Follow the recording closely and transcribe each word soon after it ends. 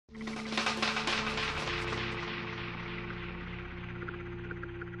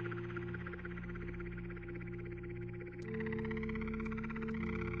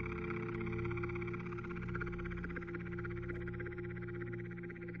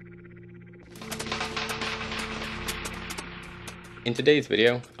In today's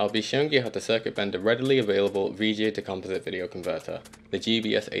video, I'll be showing you how to circuit bend a readily available VGA to composite video converter, the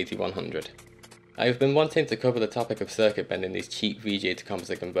GBS-8100. I have been wanting to cover the topic of circuit bending these cheap VGA to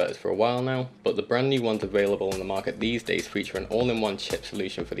composite converters for a while now, but the brand new ones available in the market these days feature an all-in-one chip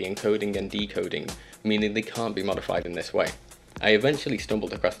solution for the encoding and decoding, meaning they can't be modified in this way. I eventually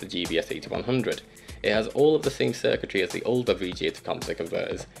stumbled across the GBS-8100. It has all of the same circuitry as the older VGA to composite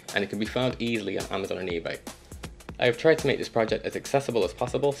converters, and it can be found easily on Amazon and eBay. I have tried to make this project as accessible as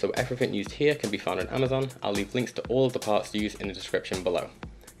possible, so everything used here can be found on Amazon. I'll leave links to all of the parts used in the description below.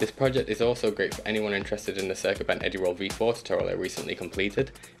 This project is also great for anyone interested in the Circuit Bent EduRoll V4 tutorial I recently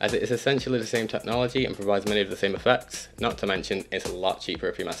completed, as it is essentially the same technology and provides many of the same effects, not to mention it's a lot cheaper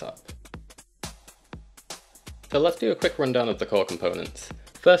if you mess up. So let's do a quick rundown of the core components.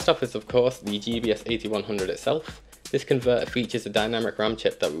 First off is of course the GBS-8100 itself. This converter features a dynamic RAM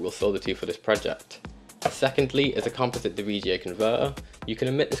chip that we will solder to for this project. Secondly is a composite to VGA converter. You can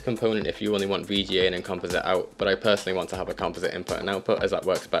omit this component if you only want VGA and then composite out, but I personally want to have a composite input and output as that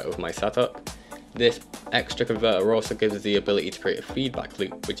works better with my setup. This extra converter also gives us the ability to create a feedback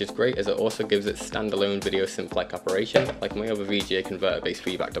loop, which is great as it also gives it standalone video synth-like operation, like my other VGA converter based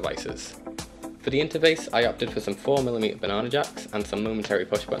feedback devices. For the interface, I opted for some 4mm banana jacks and some momentary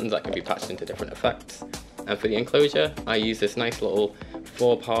push buttons that can be patched into different effects. And for the enclosure, I use this nice little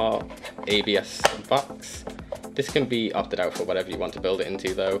 4-part ABS box. This can be opted out for whatever you want to build it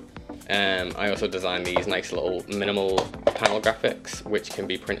into though. I also designed these nice little minimal panel graphics which can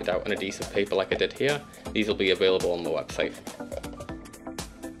be printed out on adhesive paper like I did here. These will be available on the website.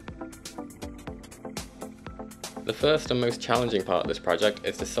 The first and most challenging part of this project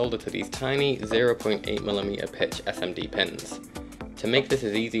is to solder to these tiny 0.8mm pitch SMD pins. To make this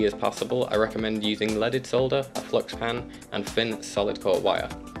as easy as possible, I recommend using leaded solder, a flux pan, and thin solid core wire.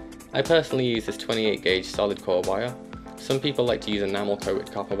 I personally use this 28 gauge solid core wire. Some people like to use enamel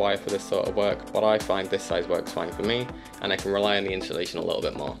coated copper wire for this sort of work, but I find this size works fine for me, and I can rely on the insulation a little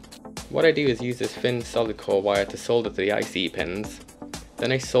bit more. What I do is use this thin solid core wire to solder to the IC pins.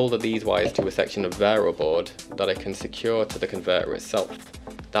 Then I solder these wires to a section of Vero board that I can secure to the converter itself.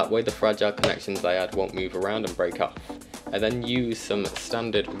 That way the fragile connections I add won't move around and break off. I then use some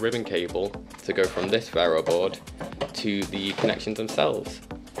standard ribbon cable to go from this Vero board to the connections themselves.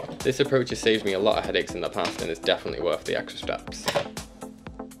 This approach has saved me a lot of headaches in the past and is definitely worth the extra steps.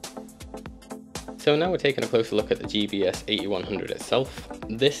 So now we're taking a closer look at the GBS-8100 itself.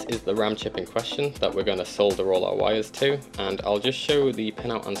 This is the RAM chip in question that we're going to solder all our wires to, and I'll just show the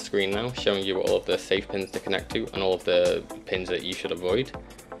pinout on screen now, showing you all of the safe pins to connect to and all of the pins that you should avoid.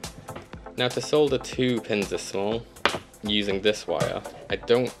 Now to solder 2 pins this small, using this wire, I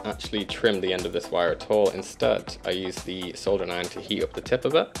don't actually trim the end of this wire at all. Instead, I use the soldering iron to heat up the tip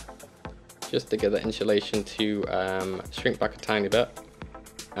of it, just to get the insulation to shrink back a tiny bit,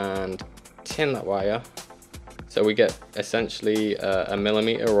 and tin that wire, so we get essentially a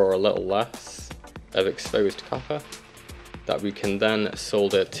millimeter or a little less of exposed copper that we can then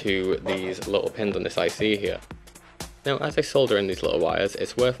solder to these little pins on this IC here. Now as I solder in these little wires,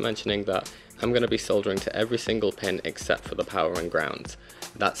 it's worth mentioning that I'm going to be soldering to every single pin except for the power and grounds.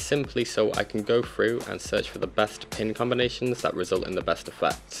 That's simply so I can go through and search for the best pin combinations that result in the best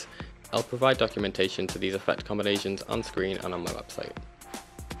effects. I'll provide documentation to these effect combinations on screen and on my website.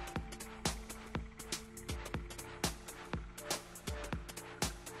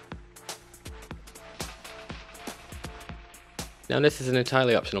 Now this is an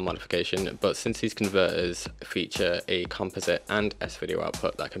entirely optional modification, but since these converters feature a composite and S-video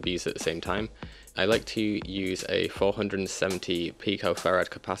output that can be used at the same time, I like to use a 470 picofarad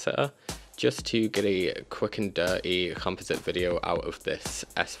capacitor just to get a quick and dirty composite video out of this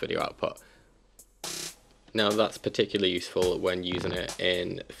S-video output. Now that's particularly useful when using it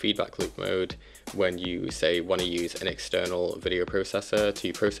in feedback loop mode, when you say want to use an external video processor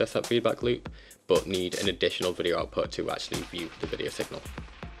to process that feedback loop, but need an additional video output to actually view the video signal.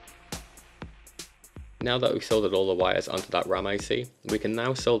 Now that we've soldered all the wires onto that RAM IC, we can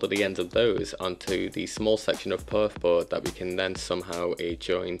now solder the ends of those onto the small section of perf board that we can then somehow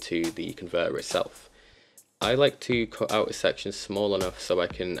join to the converter itself. I like to cut out a section small enough so I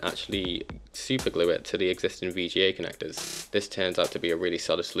can actually super glue it to the existing VGA connectors. This turns out to be a really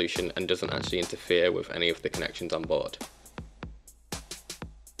solid solution and doesn't actually interfere with any of the connections on board.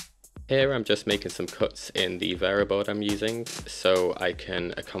 Here I'm just making some cuts in the Vero board I'm using so I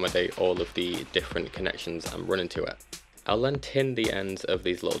can accommodate all of the different connections I'm running to it. I'll then tin the ends of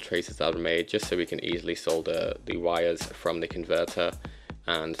these little traces that I've made just so we can easily solder the wires from the converter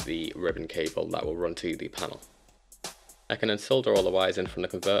and the ribbon cable that will run to the panel. I can then solder all the wires in from the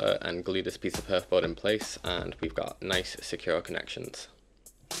converter and glue this piece of perf board in place, and we've got nice secure connections.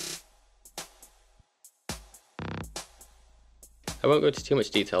 I won't go into too much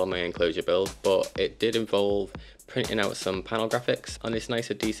detail on my enclosure build, but it did involve printing out some panel graphics on this nice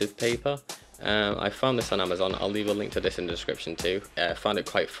adhesive paper. I found this on Amazon. I'll leave a link to this in the description too. I found it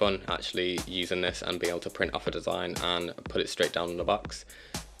quite fun actually using this and being able to print off a design and put it straight down in the box.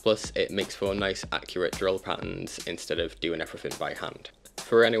 Plus it makes for nice accurate drill patterns instead of doing everything by hand.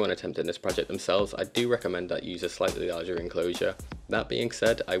 For anyone attempting this project themselves, I do recommend that you use a slightly larger enclosure. That being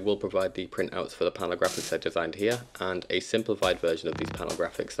said, I will provide the printouts for the panel graphics I designed here and a simplified version of these panel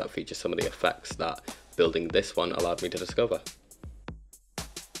graphics that feature some of the effects that building this one allowed me to discover.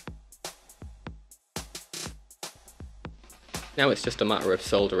 Now it's just a matter of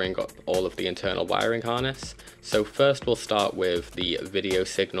soldering up all of the internal wiring harness. So first we'll start with the video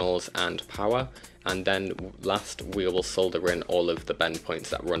signals and power, and then last we will solder in all of the bend points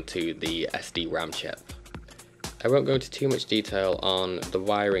that run to the SD RAM chip. I won't go into too much detail on the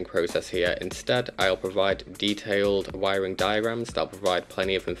wiring process here. Instead, I'll provide detailed wiring diagrams that'll provide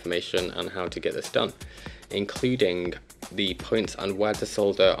plenty of information on how to get this done, including the points on where to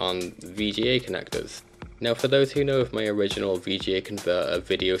solder on VGA connectors. Now for those who know of my original VGA converter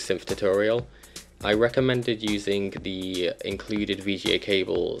video synth tutorial, I recommended using the included VGA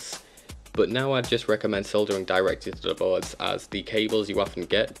cables, but now I'd just recommend soldering directly to the boards, as the cables you often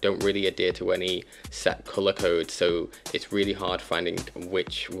get don't really adhere to any set color code, so it's really hard finding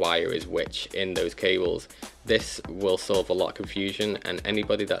which wire is which in those cables. This will solve a lot of confusion, and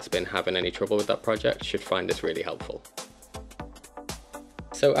anybody that's been having any trouble with that project should find this really helpful.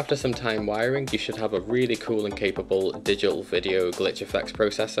 So after some time wiring, you should have a really cool and capable digital video glitch effects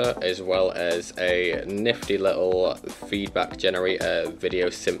processor, as well as a nifty little feedback generator video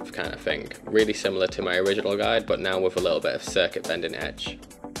synth kind of thing. Really similar to my original guide, but now with a little bit of circuit bending edge.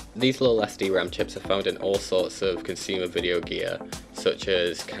 These little SD RAM chips are found in all sorts of consumer video gear, such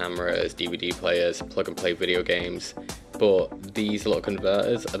as cameras, DVD players, plug and play video games. But these little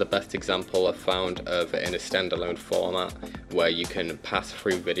converters are the best example I've found of it in a standalone format where you can pass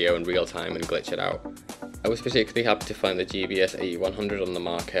through video in real time and glitch it out. I was particularly happy to find the GBS-8100 on the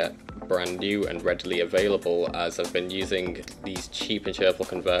market, brand new and readily available, as I've been using these cheap and cheerful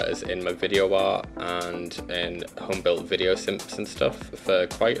converters in my video art and in home-built video synths and stuff for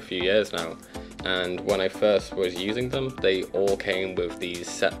quite a few years now. And when I first was using them, they all came with these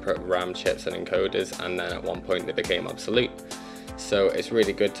separate RAM chips and encoders, and then at one point they became obsolete. So it's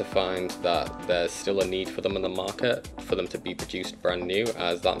really good to find that there's still a need for them in the market, for them to be produced brand new,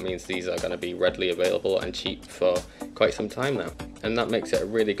 as that means these are going to be readily available and cheap for quite some time now. And that makes it a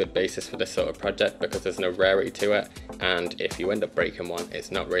really good basis for this sort of project, because there's no rarity to it, and if you end up breaking one,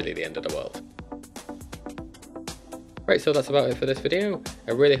 it's not really the end of the world. Right, so that's about it for this video.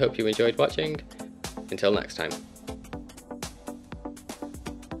 I really hope you enjoyed watching. Until next time.